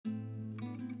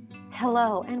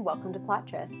Hello and welcome to Plot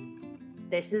Trysts.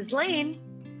 This is Lane.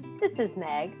 This is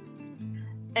Meg.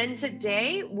 And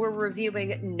today we're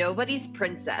reviewing Nobody's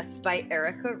Princess by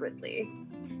Erica Ridley.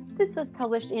 This was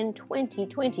published in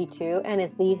 2022 and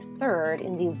is the third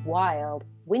in the Wild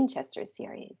Winchester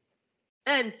series.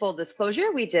 And full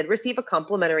disclosure, we did receive a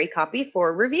complimentary copy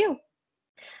for review.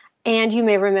 And you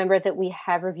may remember that we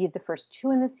have reviewed the first two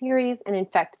in the series. And in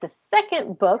fact, the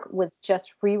second book was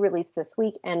just re-released this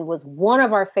week and was one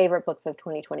of our favorite books of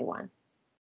 2021.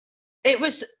 It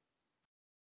was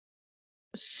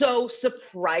so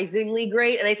surprisingly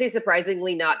great. And I say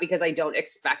surprisingly not because I don't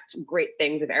expect great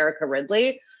things of Erica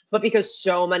Ridley, but because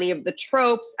so many of the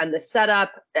tropes and the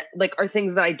setup are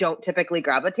things that I don't typically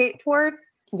gravitate toward.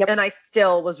 Yep. And I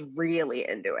still was really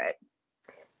into it.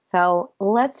 So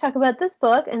let's talk about this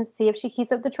book and see if she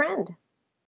keeps up the trend.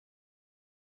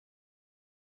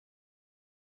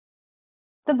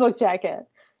 The book jacket.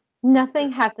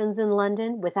 Nothing happens in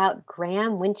London without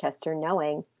Graham Winchester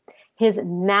knowing. His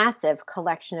massive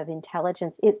collection of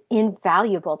intelligence is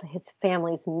invaluable to his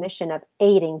family's mission of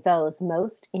aiding those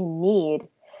most in need.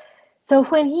 So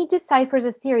when he deciphers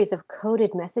a series of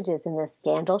coded messages in the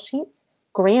scandal sheets,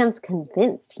 Graham's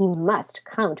convinced he must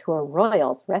come to a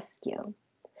royal's rescue.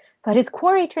 But his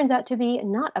quarry turns out to be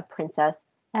not a princess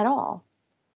at all.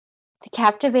 The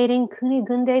captivating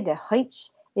Kunigunde de Hoytch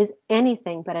is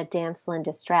anything but a damsel in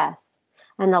distress,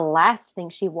 and the last thing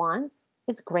she wants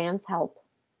is Graham's help.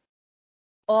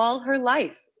 All her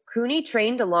life, Cooney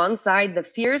trained alongside the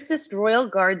fiercest royal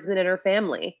guardsman in her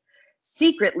family,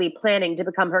 secretly planning to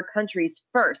become her country's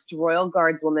first royal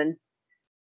guardswoman.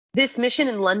 This mission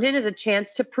in London is a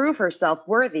chance to prove herself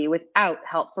worthy without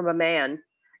help from a man,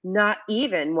 not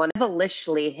even one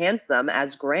devilishly handsome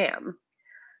as Graham.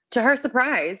 To her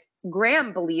surprise,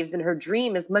 Graham believes in her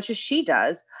dream as much as she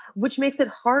does, which makes it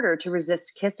harder to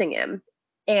resist kissing him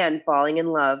and falling in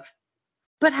love.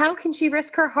 But how can she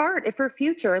risk her heart if her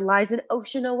future lies an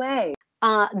ocean away?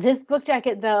 This book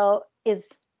jacket, though, is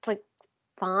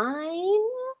fine.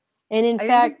 And in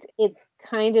fact, it's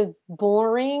kind of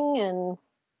boring. And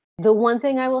the one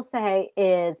thing I will say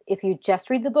is if you just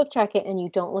read the book jacket and you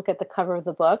don't look at the cover of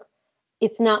the book,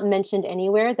 it's not mentioned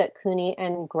anywhere that Cooney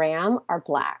and Graham are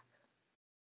Black.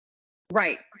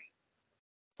 Right.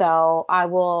 So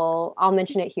I'll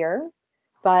mention it here.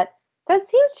 But that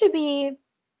seems to be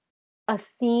a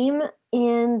theme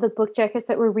in the book jackets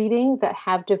that we're reading that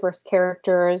have diverse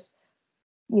characters,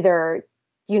 either,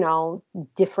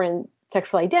 different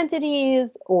sexual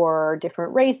identities or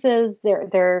different races.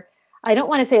 They're I don't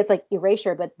want to say it's like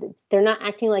erasure, but they're not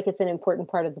acting like it's an important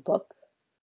part of the book.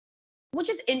 Which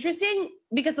is interesting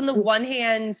because on the one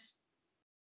hand,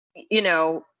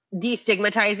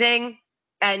 destigmatizing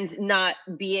and not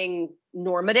being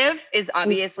normative is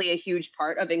obviously a huge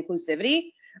part of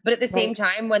inclusivity. But at the same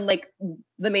time, when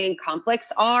the main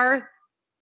conflicts are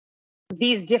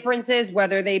these differences,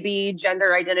 whether they be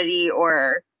gender identity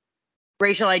or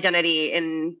racial identity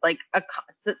in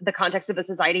the context of a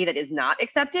society that is not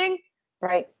accepting.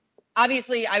 Right.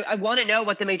 Obviously, I want to know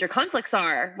what the major conflicts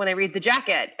are when I read the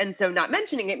jacket. And so not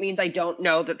mentioning it means I don't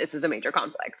know that this is a major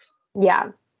conflict. Yeah.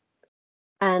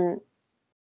 And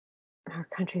her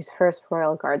country's first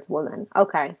royal guardswoman.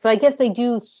 Okay. So I guess they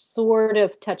do sort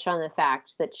of touch on the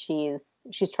fact that she's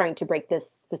trying to break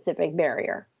this specific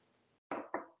barrier.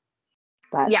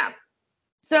 But yeah.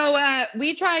 So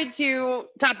we tried to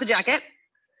top the jacket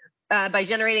by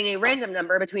generating a random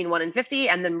number between 1 and 50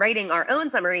 and then writing our own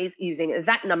summaries using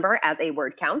that number as a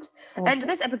word count. Mm-hmm. And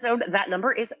this episode, that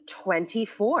number is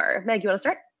 24. Meg, you want to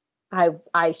start?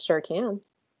 I sure can.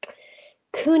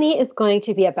 Cooney is going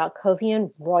to be a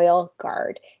Balkovian royal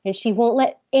guard, and she won't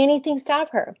let anything stop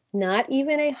her, not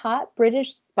even a hot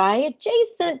British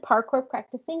spy-adjacent parkour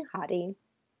practicing hottie.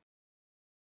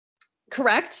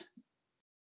 Correct.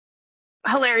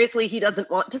 Hilariously, he doesn't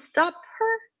want to stop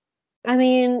her. I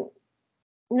mean,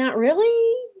 not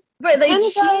really. But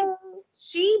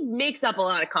she makes up a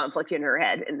lot of conflict in her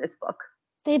head in this book.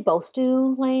 They both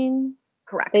do, Lane.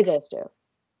 Correct. They both do.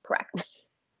 Correct.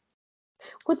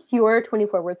 What's your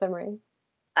 24-word summary?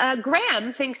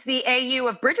 Graham thinks the AU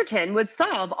of Bridgerton would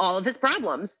solve all of his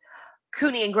problems.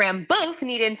 Cooney and Graham both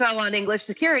need info on English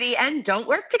security and don't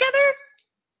work together.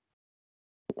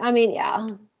 I mean, yeah,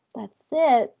 that's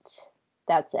it.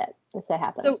 That's what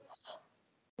happens. So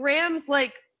Graham's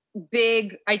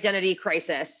big identity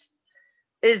crisis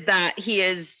is that he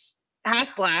is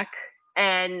half Black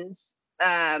and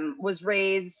was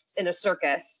raised in a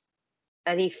circus,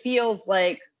 and he feels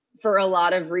like for a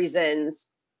lot of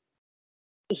reasons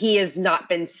he has not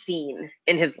been seen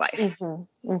in his life.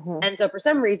 And so for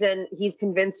some reason he's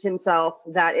convinced himself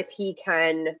that if he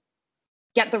can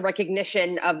get the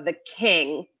recognition of the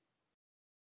king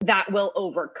that will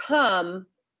overcome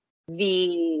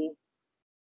the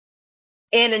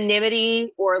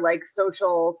anonymity or like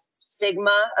social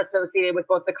stigma associated with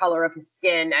both the color of his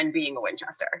skin and being a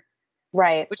Winchester.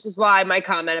 Right. Which is why my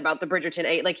comment about the Bridgerton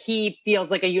 8, like he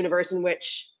feels like a universe in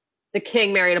which the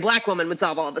king married a black woman would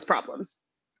solve all of his problems.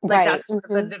 Like right. that's sort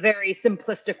of the very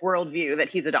simplistic worldview that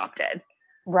he's adopted.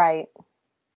 Right.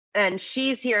 And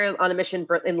she's here on a mission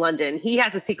in London. He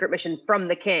has a secret mission from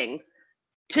the king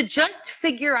to just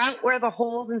figure out where the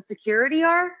holes in security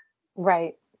are.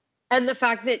 Right. And the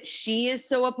fact that she is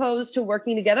so opposed to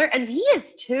working together, and he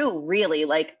is too, really.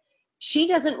 Like, she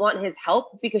doesn't want his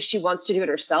help because she wants to do it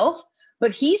herself,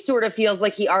 but he sort of feels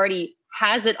like he already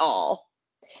has it all.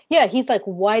 Yeah, he's like,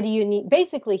 why do you need,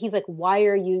 basically, he's like, why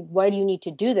do you need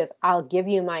to do this? I'll give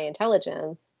you my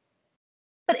intelligence.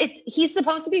 But he's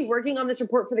supposed to be working on this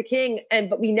report for the king,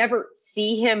 but we never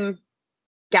see him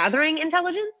gathering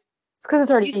intelligence. It's because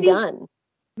it's already done.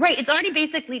 Right, it's already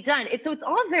basically done. So it's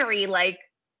all very like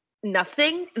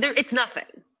nothing. It's nothing.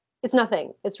 It's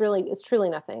nothing. It's truly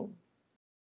nothing.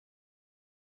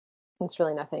 It's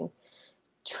really nothing.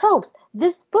 Tropes.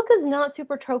 This book is not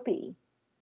super tropey.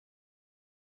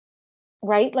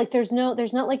 Right? Like there's not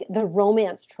like the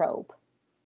romance trope.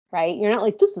 Right? You're not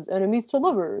like, this is enemies to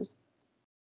lovers.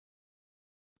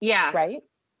 Yeah. Right?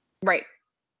 Right.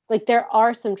 Like there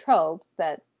are some tropes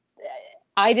that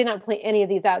I did not play any of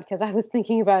these out because I was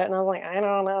thinking about it and I was like, I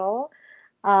don't know.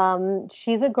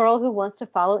 She's a girl who wants to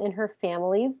follow in her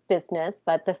family's business,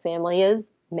 but the family is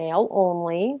male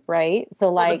only, right? So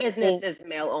like the business is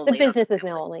male only. The business is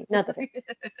male only, not the family.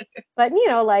 But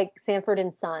like Sanford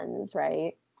and Sons,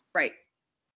 right? Right.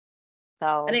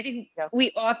 So, and I think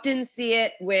we often see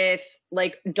it with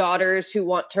like daughters who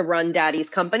want to run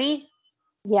daddy's company.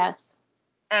 Yes.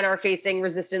 And are facing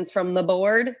resistance from the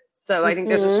board. So I think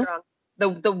there's a strong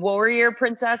the warrior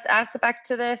princess aspect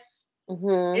to this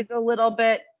is a little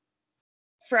bit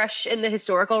fresh in the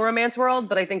historical romance world,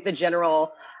 but I think the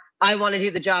general, I want to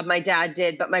do the job my dad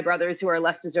did, but my brothers who are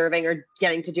less deserving are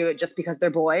getting to do it just because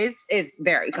they're boys is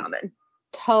very common.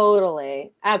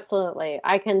 Totally. Absolutely.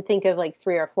 I can think of like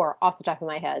 3 or 4 off the top of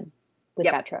my head with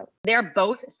that trope. They're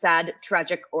both sad,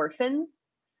 tragic orphans.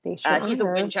 He's a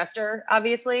Winchester,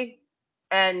 obviously.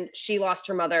 And she lost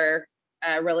her mother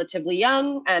relatively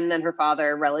young, and then her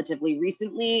father relatively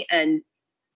recently. And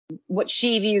what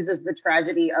she views as the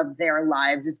tragedy of their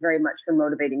lives is very much the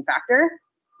motivating factor.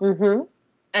 Mm-hmm.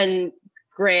 And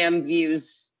Graham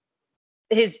views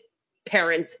his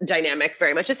parents' dynamic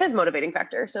very much as his motivating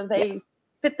factor. So they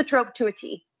fit the trope to a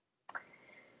T.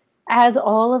 As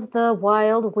all of the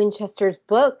Wild Winchester's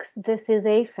books, this is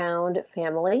a found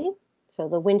family. So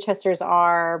the Winchesters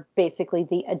are basically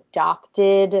the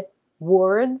adopted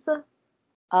wards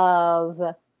of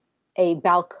a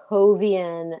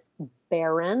Balkovian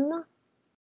baron.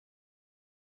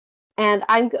 And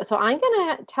I'm going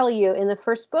to tell you, in the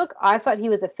first book, I thought he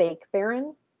was a fake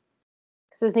baron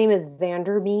because his name is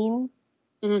Vanderbean,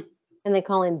 and they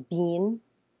call him Bean.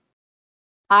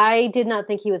 I did not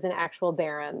think he was an actual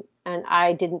baron, and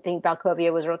I didn't think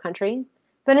Balkovia was a real country.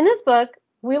 But in this book,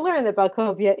 we learn that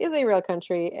Balkovia is a real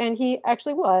country, and he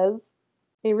actually was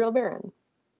a real baron.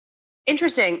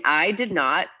 Interesting. I did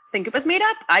not think it was made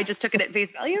up. I just took it at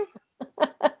face value.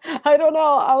 I don't know.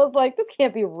 I was like, this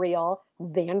can't be real.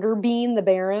 Vanderbean, the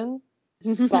baron.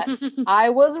 But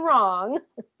I was wrong.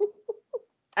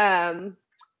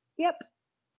 Yep.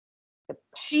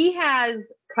 She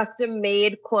has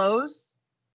custom-made clothes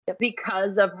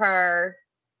because of her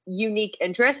unique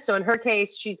interests. So in her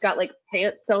case, she's got like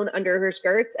pants sewn under her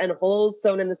skirts and holes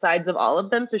sewn in the sides of all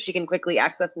of them so she can quickly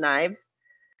access knives.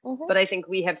 But I think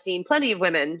we have seen plenty of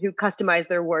women who customize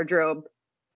their wardrobe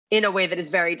in a way that is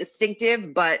very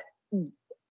distinctive but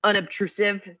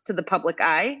unobtrusive to the public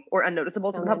eye or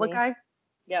unnoticeable to the public eye.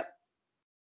 Yep.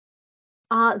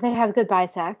 They have goodbye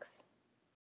sex.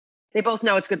 They both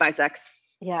know it's goodbye sex.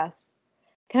 Yes.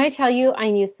 Can I tell you,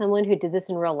 I knew someone who did this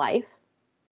in real life.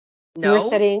 No. We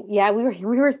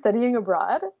were studying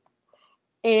abroad,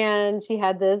 and she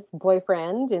had this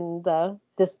boyfriend in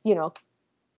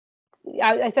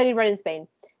I studied right in Spain.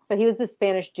 So he was this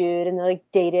Spanish dude, and they like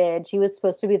dated. She was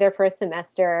supposed to be there for a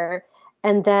semester.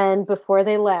 And then before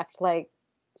they left, like,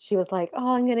 she was like,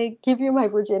 oh, I'm going to give you my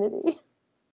virginity.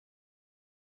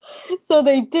 So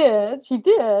they did. She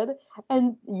did.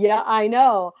 And yeah, I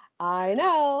know.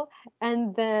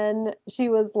 And then she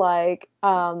was like,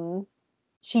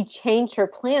 she changed her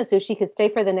plan so she could stay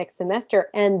for the next semester.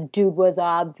 And dude was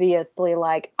obviously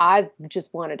like, I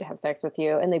just wanted to have sex with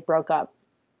you. And they broke up.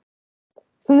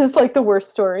 Isn't this like the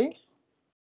worst story?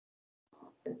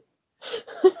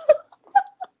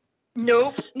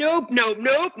 Nope.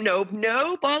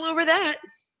 All over that.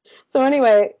 So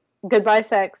anyway, goodbye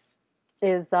sex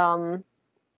is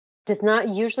does not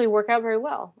usually work out very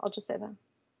well. I'll just say that.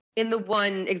 In the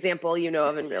one example you know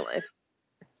of in real life.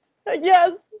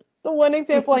 Yes, the one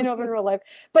example I know of in real life.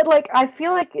 But like I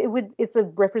feel like it's a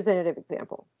representative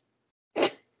example.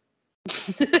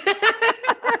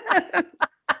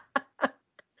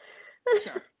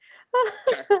 Sure.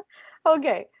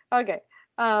 Okay.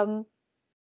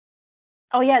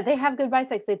 Oh yeah, they have goodbye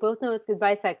sex. They both know it's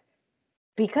goodbye sex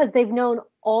because they've known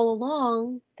all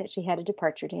along that she had a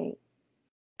departure date.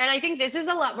 And I think this is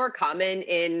a lot more common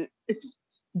in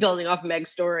building off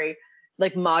Meg's story,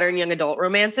 like modern young adult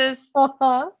romances.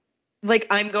 Uh-huh. Like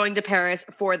I'm going to Paris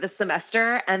for the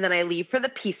semester and then I leave for the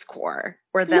Peace Corps,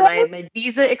 or then my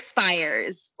visa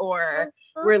expires, or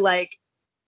we're like,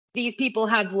 these people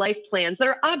have life plans that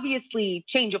are obviously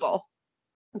changeable.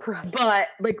 Right. But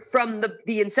like from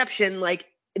the inception, like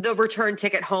the return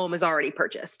ticket home is already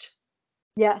purchased.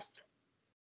 Yes.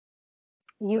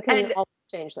 You can always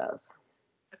change those.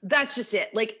 That's just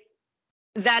it. Like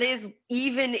that is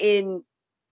even in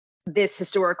this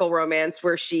historical romance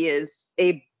where she is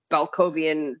a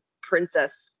Balkovian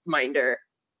princess minder.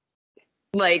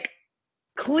 Like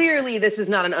clearly this is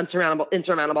not an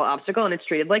insurmountable obstacle, and it's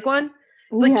treated like one.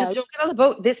 It's like, just don't get on the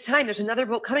boat this time. There's another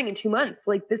boat coming in 2 months.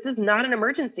 Like, this is not an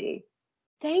emergency.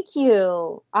 Thank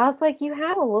you. I was like, you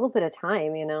had a little bit of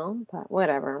time, but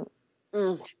whatever.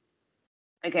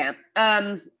 I can't.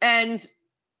 And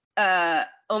oh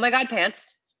my God,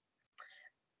 pants.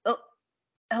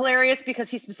 Hilarious because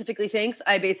he specifically thinks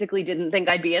I basically didn't think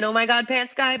I'd be an oh my God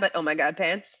pants guy, but oh my God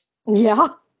pants. Yeah.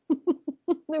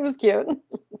 It was cute.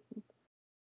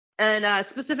 And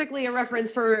specifically a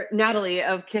reference for Natalie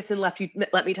of Kiss and Let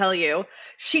Me Tell You.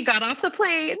 She got off the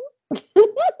plane.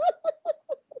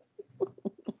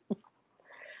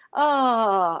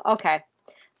 Oh, okay.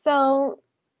 So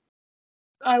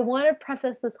I want to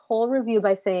preface this whole review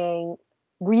by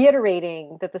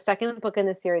reiterating that the second book in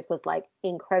the series was like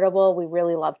incredible. We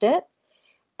really loved it.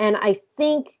 And I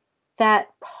think that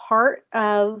part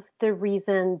of the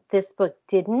reason this book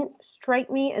didn't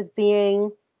strike me as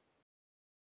being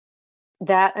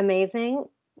that amazing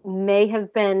may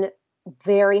have been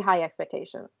very high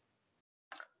expectations.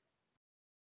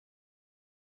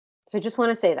 So I just want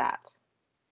to say that.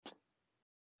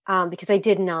 Because I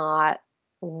did not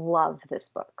love this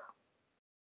book.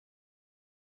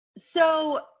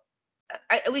 So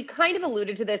we kind of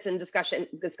alluded to this in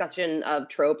discussion of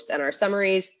tropes and our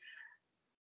summaries.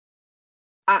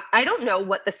 I don't know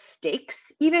what the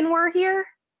stakes even were here.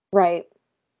 Right.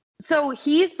 So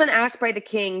he's been asked by the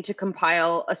king to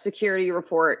compile a security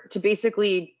report to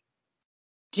basically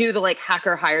do the like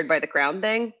hacker hired by the crown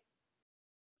thing,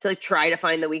 to like try to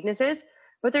find the weaknesses,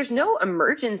 but there's no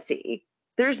emergency.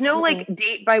 There's no like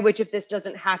date by which if this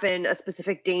doesn't happen, a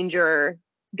specific danger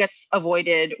gets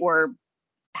avoided or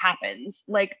happens.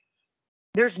 Like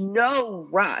there's no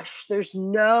rush. There's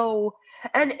no,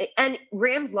 and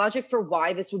Ram's logic for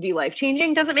why this would be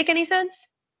life-changing doesn't make any sense.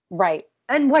 Right.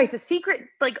 And why it's a secret,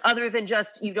 like other than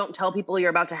just you don't tell people you're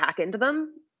about to hack into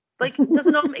them. Like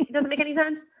doesn't make any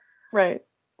sense. Right.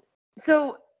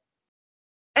 So,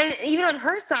 and even on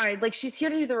her side, like she's here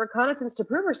to do the reconnaissance to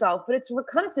prove herself, but it's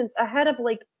reconnaissance ahead of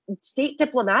like state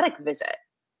diplomatic visit.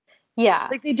 Yeah.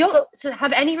 Like they don't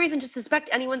have any reason to suspect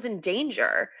anyone's in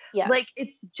danger. Yeah. Like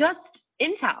it's just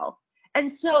intel. And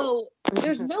so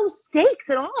there's no stakes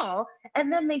at all.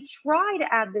 And then they try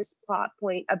to add this plot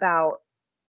point about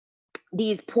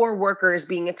these poor workers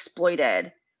being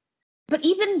exploited. But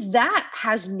even that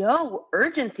has no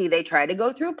urgency. They try to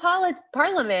go through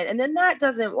parliament and then that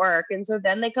doesn't work. And so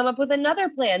then they come up with another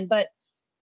plan. But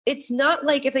it's not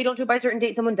like if they don't do it by a certain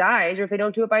date, someone dies, or if they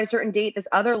don't do it by a certain date, this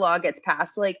other law gets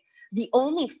passed. Like the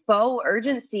only faux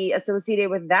urgency associated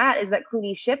with that is that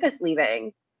Cooney's ship is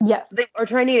leaving. Yes. They are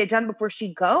trying to get it done before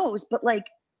she goes. But like,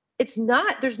 it's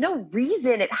not, there's no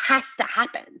reason it has to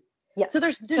happen. Yeah. So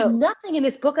there's nothing in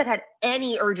this book that had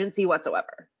any urgency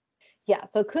whatsoever. Yeah.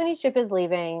 So Cooney's ship is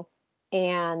leaving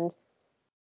and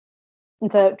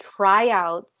the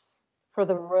tryouts for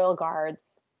the Royal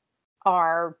Guards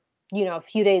are, a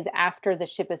few days after the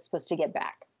ship is supposed to get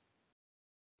back.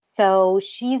 So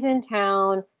she's in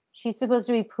town. She's supposed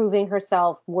to be proving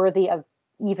herself worthy of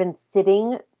even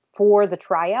sitting for the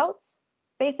tryouts,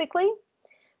 basically.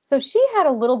 So she had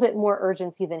a little bit more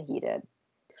urgency than he did.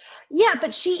 Yeah,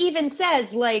 but she even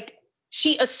says, like,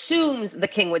 she assumes the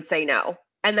king would say no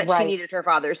and that she needed her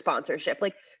father's sponsorship.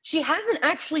 Like, she hasn't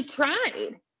actually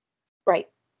tried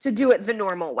to do it the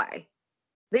normal way.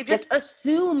 They just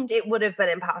assumed it would have been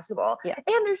impossible. Yeah.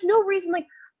 And there's no reason, like,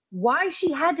 why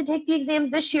she had to take the exams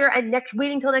this year and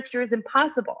waiting till next year is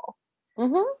impossible.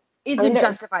 Mm-hmm. Isn't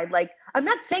justified. Like, I'm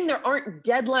not saying there aren't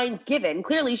deadlines given.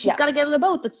 Clearly, she's got to get on the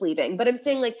boat that's leaving. But I'm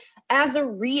saying, like, as a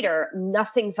reader,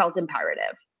 nothing felt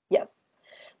imperative. Yes.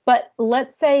 But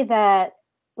let's say that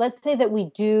we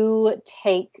do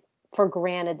take for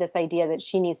granted this idea that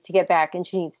she needs to get back and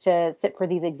she needs to sit for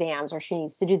these exams or she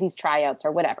needs to do these tryouts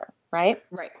or whatever, right?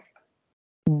 Right.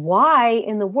 Why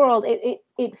in the world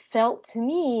it felt to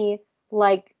me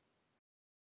like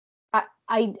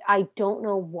I don't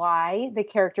know why the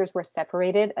characters were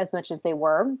separated as much as they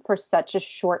were for such a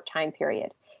short time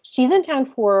period. She's in town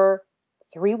for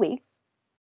 3 weeks.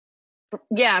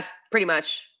 Yeah, pretty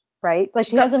much. Right? Like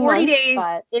she has 40 days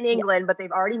in England, but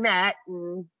they've already met.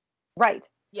 Right.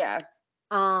 Yeah.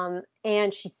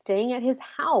 And she's staying at his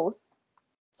house.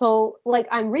 So, like,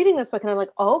 I'm reading this book and I'm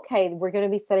like, oh, okay, we're going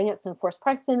to be setting up some forced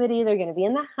proximity. They're going to be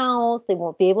in the house. They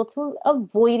won't be able to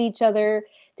avoid each other.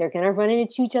 They're going to run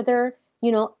into each other,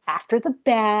 after the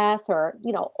bath or,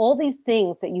 all these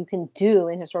things that you can do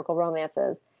in historical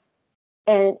romances.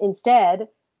 And instead,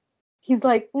 he's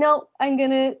like, no, I'm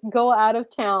going to go out of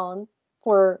town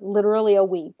for literally a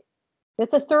week.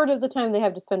 It's a third of the time they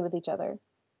have to spend with each other.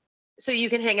 So you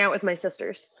can hang out with my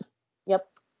sisters. Yep.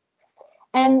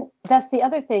 And that's the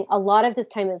other thing. A lot of this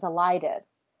time is elided.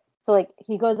 So, like,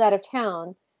 he goes out of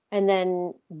town, and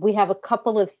then we have a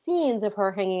couple of scenes of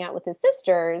her hanging out with his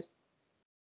sisters,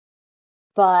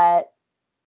 but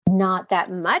not that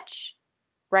much,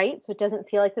 right? So it doesn't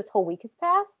feel like this whole week has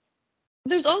passed.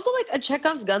 There's also, like, a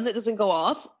Chekhov's gun that doesn't go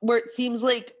off, where it seems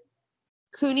like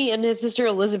Cooney and his sister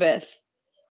Elizabeth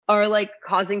are, like,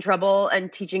 causing trouble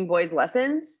and teaching boys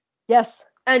lessons. Yes.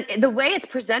 And the way it's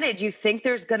presented, you think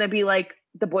there's going to be, like,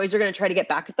 the boys are going to try to get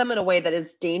back at them in a way that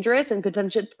is dangerous and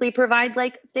potentially provide,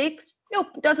 like, stakes. Nope,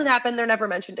 it doesn't happen. They're never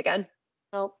mentioned again.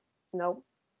 Nope.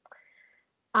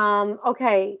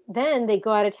 Okay, then they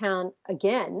go out of town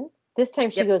again. This time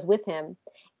she goes with him.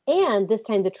 And this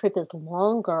time the trip is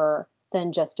longer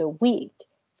than just a week.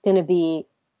 It's going to be,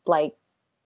 like,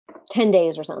 10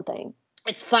 days or something.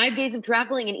 It's 5 days of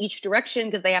traveling in each direction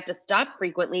because they have to stop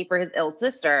frequently for his ill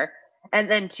sister. And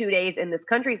then 2 days in this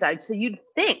countryside. So you'd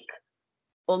think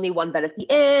only one bed at the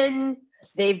inn.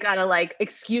 They've got to, like,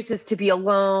 excuses to be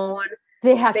alone.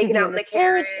 They have to be in the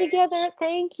carriage together.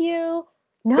 Thank you.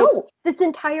 No, this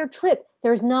entire trip,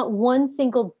 there's not one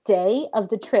single day of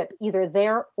the trip, either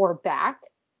there or back,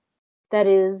 that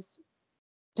is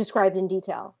described in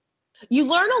detail. You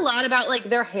learn a lot about, like,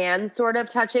 their hands sort of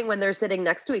touching when they're sitting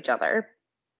next to each other.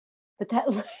 But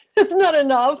that's not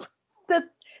enough.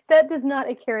 That does not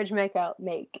a carriage makeout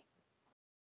make.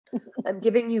 I'm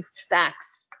giving you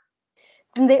facts.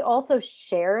 And they also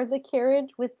share the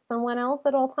carriage with someone else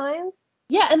at all times?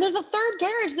 Yeah, and there's a third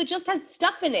carriage that just has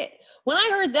stuff in it. When I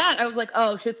heard that, I was like,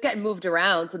 oh, shit's getting moved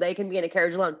around so they can be in a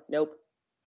carriage alone. Nope.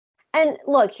 And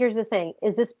look, here's the thing.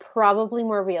 Is this probably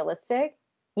more realistic?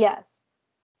 Yes.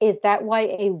 Is that why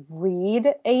I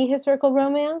read a historical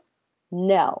romance?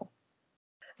 No.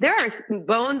 There are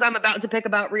bones I'm about to pick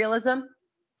about realism.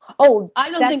 Oh,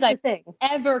 I don't think I've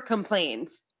ever complained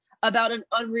about an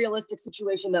unrealistic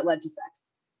situation that led to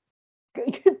sex.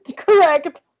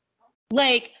 Correct.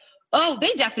 Like, oh,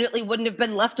 they definitely wouldn't have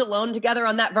been left alone together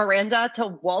on that veranda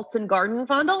to waltz and garden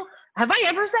fondle. Have I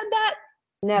ever said that?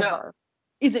 Never. No.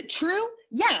 Is it true?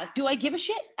 Yeah. Do I give a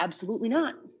shit? Absolutely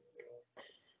not.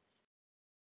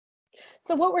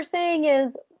 So what we're saying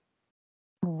is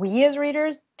we as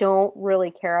readers don't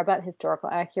really care about historical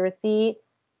accuracy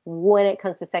when it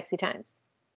comes to sexy times.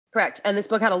 Correct. And this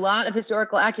book had a lot of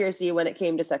historical accuracy when it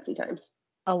came to sexy times.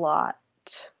 A lot.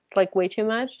 Like way too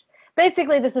much.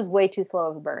 Basically, this is way too slow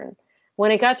of a burn.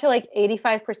 When it got to like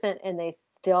 85% and they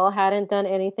still hadn't done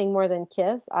anything more than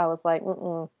kiss, I was like,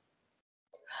 mm-mm.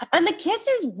 And the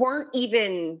kisses weren't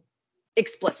even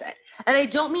explicit. And I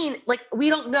don't mean, like, we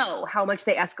don't know how much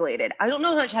they escalated. I don't know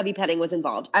how much heavy petting was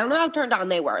involved. I don't know how turned on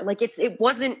they were. Like, it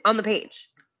wasn't on the page.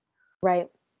 Right.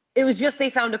 It was just they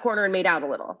found a corner and made out a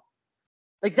little.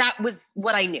 Like, that was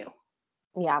what I knew.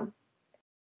 Yeah.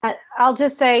 I'll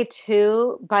just say,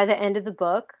 too, by the end of the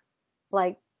book,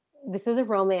 like, this is a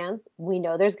romance. We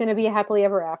know there's going to be a happily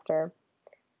ever after.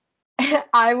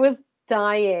 I was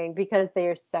dying because they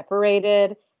are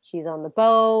separated. She's on the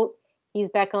boat. He's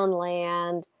back on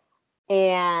land.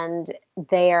 And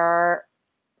they're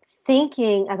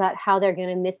thinking about how they're going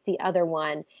to miss the other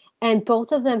one. And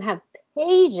both of them have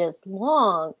pages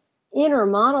long inner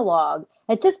monologue.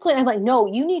 At this point, I'm like,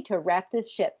 no, you need to wrap this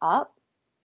shit up.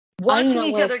 Watching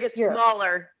each other get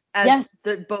smaller as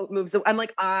the boat moves. I'm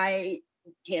like, I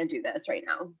can't do this right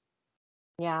now.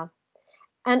 Yeah.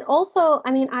 And also,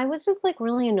 I mean, I was just like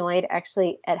really annoyed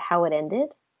actually at how it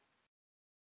ended.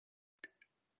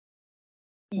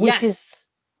 Yes.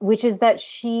 Which is that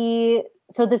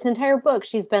so this entire book,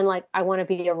 she's been like, I want to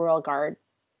be a royal guard.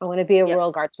 I want to be a Yep.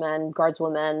 royal guardsman,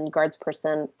 guardswoman,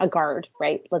 guardsperson, a guard,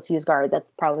 right? Let's use guard.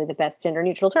 That's probably the best gender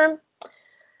neutral term.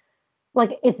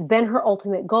 Like it's been her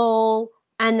ultimate goal.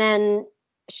 And then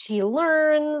she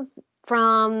learns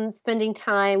from spending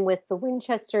time with the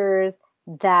Winchesters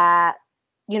that,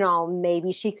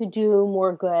 maybe she could do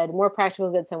more good, more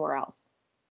practical good somewhere else.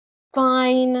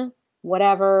 Fine,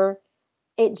 whatever.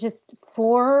 It just,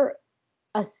 for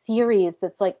a series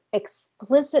that's like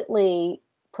explicitly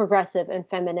progressive and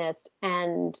feminist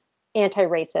and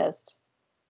anti-racist,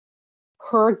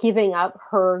 her giving up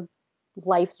her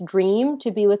life's dream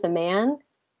to be with a man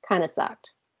kind of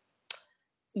sucked.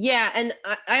 Yeah, and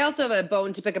I also have a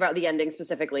bone to pick about the ending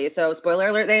specifically. So, spoiler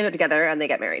alert, they end up together and they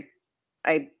get married.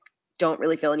 I don't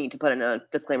really feel a need to put in a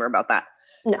disclaimer about that.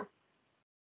 No.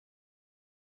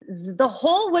 The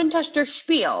whole Winchester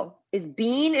spiel is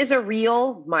Bean is a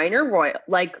real minor royal,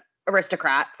 like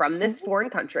aristocrat from this foreign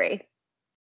country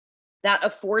that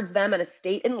affords them an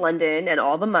estate in London and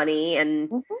all the money.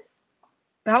 And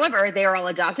however, they are all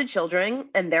adopted children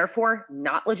and therefore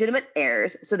not legitimate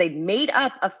heirs. So they made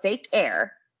up a fake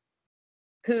heir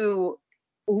who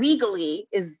legally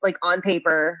is like on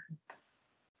paper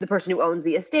the person who owns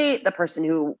the estate, the person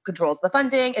who controls the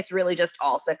funding. It's really just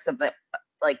all six of the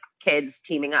like kids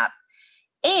teaming up.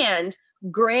 And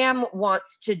Graham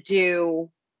wants to do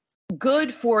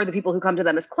good for the people who come to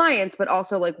them as clients, but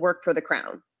also like work for the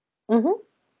crown.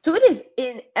 So it is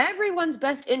in everyone's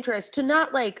best interest to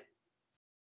not like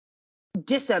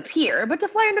disappear, but to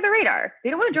fly under the radar. They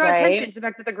don't want to draw attention to the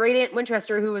fact that the great Aunt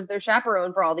Winchester, who was their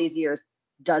chaperone for all these years,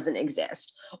 doesn't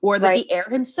exist, or that the heir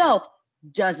himself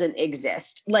doesn't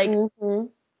exist. Like,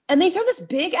 and they throw this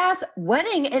big ass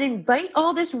wedding and invite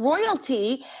all this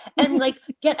royalty and like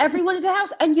get everyone into the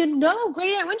house. And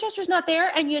great Aunt Winchester's not there,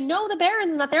 and the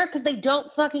Baron's not there because they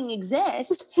don't fucking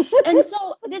exist. And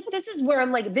so this is where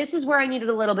I'm like, this is where I needed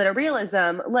a little bit of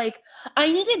realism. Like,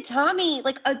 I needed Tommy,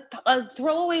 like a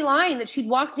throwaway line that she'd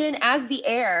walked in as the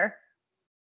heir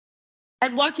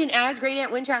and walked in as great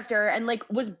Aunt Winchester and like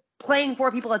was playing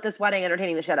four people at this wedding,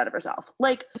 entertaining the shit out of herself.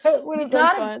 Like, you've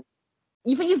got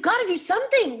to do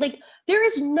something. Like, there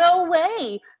is no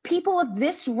way people of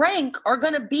this rank are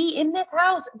going to be in this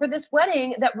house for this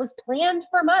wedding that was planned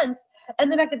for months.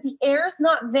 And the fact that the heir's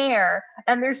not there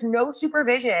and there's no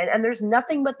supervision and there's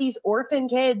nothing but these orphan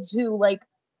kids who like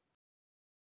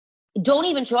don't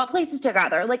even show up places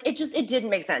together. Like, it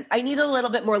didn't make sense. I need a little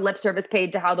bit more lip service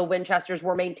paid to how the Winchesters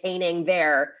were maintaining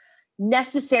their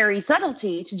necessary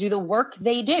subtlety to do the work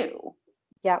they do.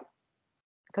 Yep.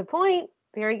 Good point.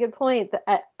 Very good point.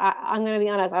 I'm going to be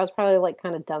honest. I was probably like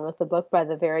kind of done with the book by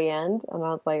the very end. And I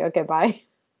was like, okay, bye.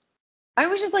 I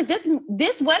was just like,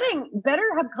 this wedding better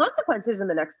have consequences in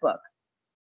the next book.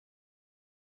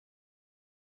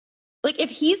 Like, if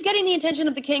he's getting the attention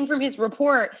of the king from his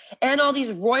report and all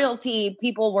these royalty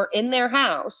people were in their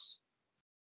house,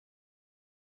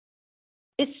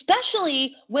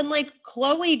 especially when like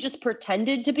Chloe just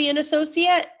pretended to be an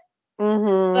associate,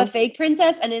 a fake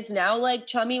princess, and is now like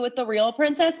chummy with the real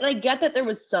princess. And I get that there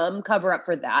was some cover up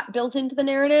for that built into the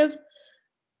narrative,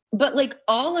 but like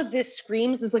all of this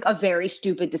screams is like a very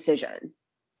stupid decision.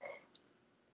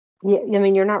 Yeah, I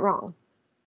mean, you're not wrong.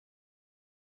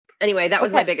 Anyway, that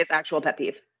was my biggest actual pet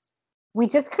peeve. We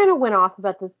just kind of went off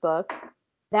about this book.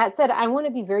 That said, I want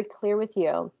to be very clear with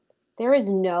you. There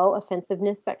is no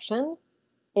offensiveness section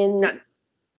in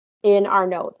our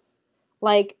notes.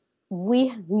 Like,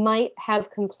 we might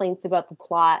have complaints about the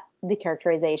plot, the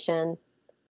characterization,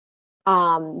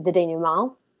 the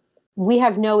denouement. We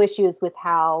have no issues with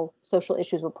how social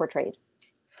issues were portrayed.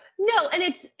 No, and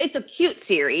it's a cute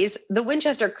series. The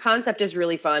Winchester concept is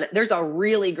really fun. There's a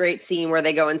really great scene where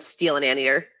they go and steal an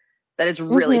anteater. That is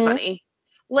really funny.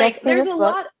 Like, there's a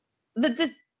lot.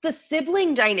 The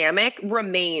sibling dynamic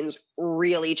remains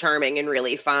really charming and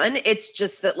really fun. It's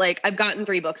just that, like, I've gotten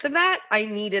 3 books of that. I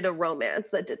needed a romance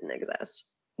that didn't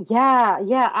exist. Yeah.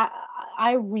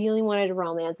 I really wanted a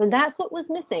romance, and that's what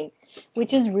was missing,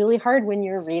 which is really hard when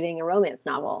you're reading a romance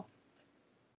novel.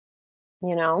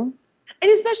 You know?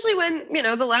 And especially when,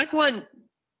 the last one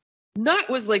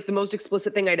was like the most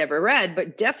explicit thing I'd ever read,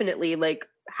 but definitely like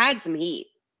had some heat.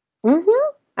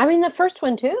 I mean, the first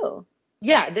one too.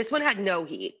 Yeah, this one had no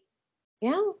heat.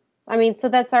 Yeah. I mean, so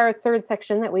that's our third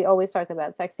section that we always talk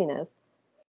about, sexiness.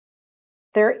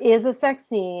 There is a sex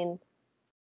scene.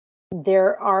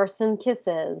 There are some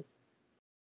kisses.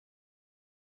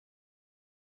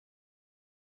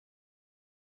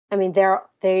 I mean,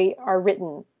 they are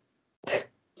written.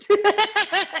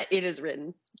 It is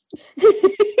written.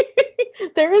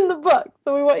 They're in the book,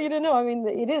 so we want you to know. I mean,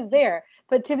 it is there.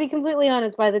 But to be completely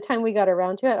honest, by the time we got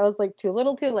around to it, I was like, too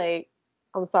little, too late.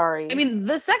 I'm sorry. I mean,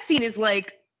 the sex scene is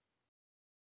like,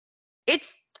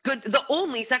 it's good. The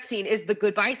only sex scene is the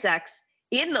goodbye sex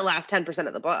in the last 10%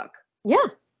 of the book. Yeah.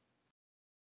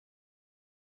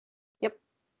 Yep,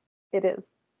 it is.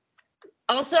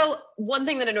 Also, one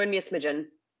thing that annoyed me a smidgen,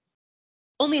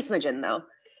 only a smidgen though,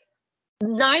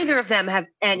 neither of them have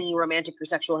any romantic or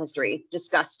sexual history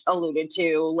discussed, alluded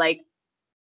to. Like,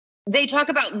 they talk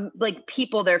about like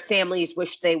people their families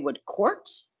wish they would court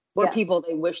or Yes. people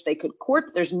they wish they could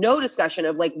court. There's no discussion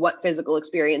of like what physical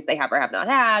experience they have or have not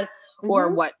had,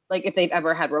 or what, like, if they've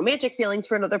ever had romantic feelings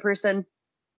for another person.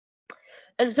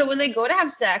 And so when they go to have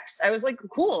sex, I was like,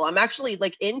 cool, I'm actually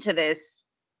like into this.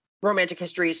 Romantic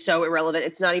history is so irrelevant.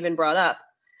 It's not even brought up.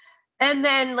 And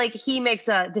then like he makes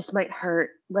this might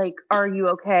hurt. Like, are you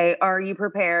okay? Are you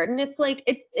prepared? And it's like,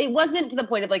 it wasn't to the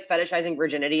point of like fetishizing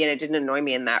virginity, and it didn't annoy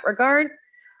me in that regard.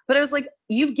 But I was like,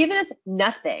 you've given us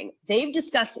nothing. They've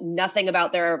discussed nothing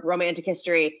about their romantic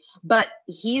history, but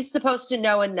he's supposed to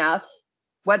know enough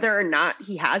whether or not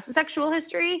he has a sexual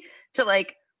history to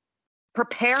like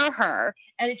prepare her,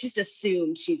 and it just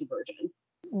assumed she's a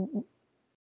virgin.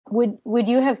 Would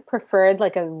you have preferred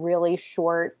like a really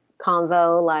short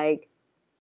convo, like,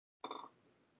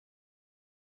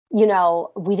 you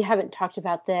know, we haven't talked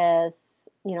about this,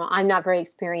 you know, I'm not very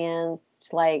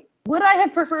experienced, like, would I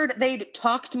have preferred they'd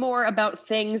talked more about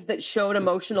things that showed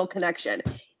emotional connection?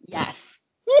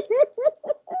 Yes.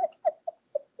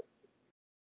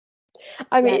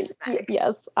 I mean, Yes,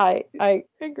 yes, I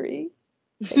agree.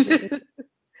 So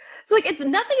like, it's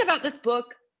nothing about this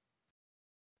book.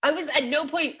 I was at no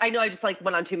point, I know I just like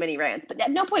went on too many rants, but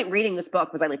at no point reading this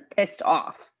book was I like pissed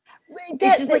off.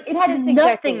 It's just like, it had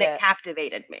nothing that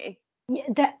captivated me.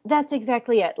 Yeah, that's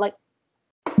exactly it. Like,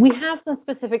 we have some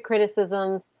specific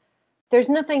criticisms. There's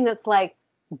nothing that's like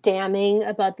damning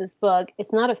about this book.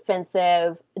 It's not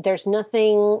offensive. There's no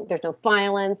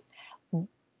violence.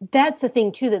 That's the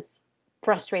thing too that's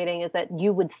frustrating, is that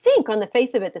you would think on the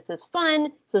face of it, this is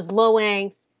fun, this is low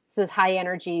angst, this is high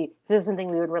energy, this is something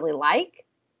we would really like.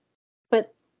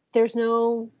 But it's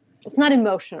not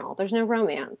emotional. There's no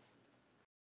romance.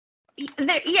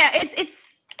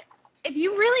 It's if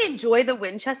you really enjoy the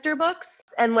Winchester books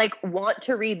and like want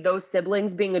to read those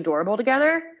siblings being adorable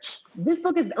together, this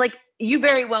book is like, you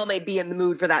very well may be in the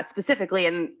mood for that specifically.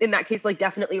 And in that case, like,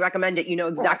 definitely recommend it. You know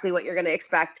exactly what you're going to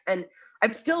expect. And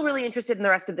I'm still really interested in the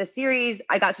rest of this series.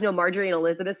 I got to know Marjorie and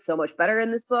Elizabeth so much better in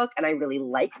this book, and I really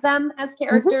like them as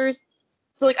characters. Mm-hmm.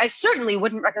 So like, I certainly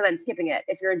wouldn't recommend skipping it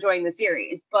if you're enjoying the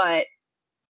series, but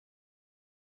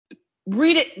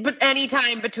read it but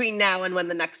anytime between now and when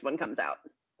the next one comes out.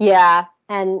 Yeah,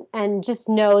 and just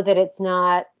know that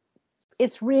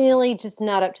it's really just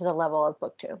not up to the level of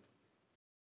book 2.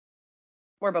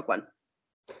 Or book 1.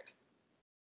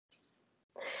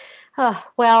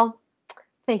 Well,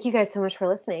 thank you guys so much for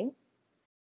listening.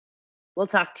 We'll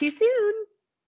talk to you soon.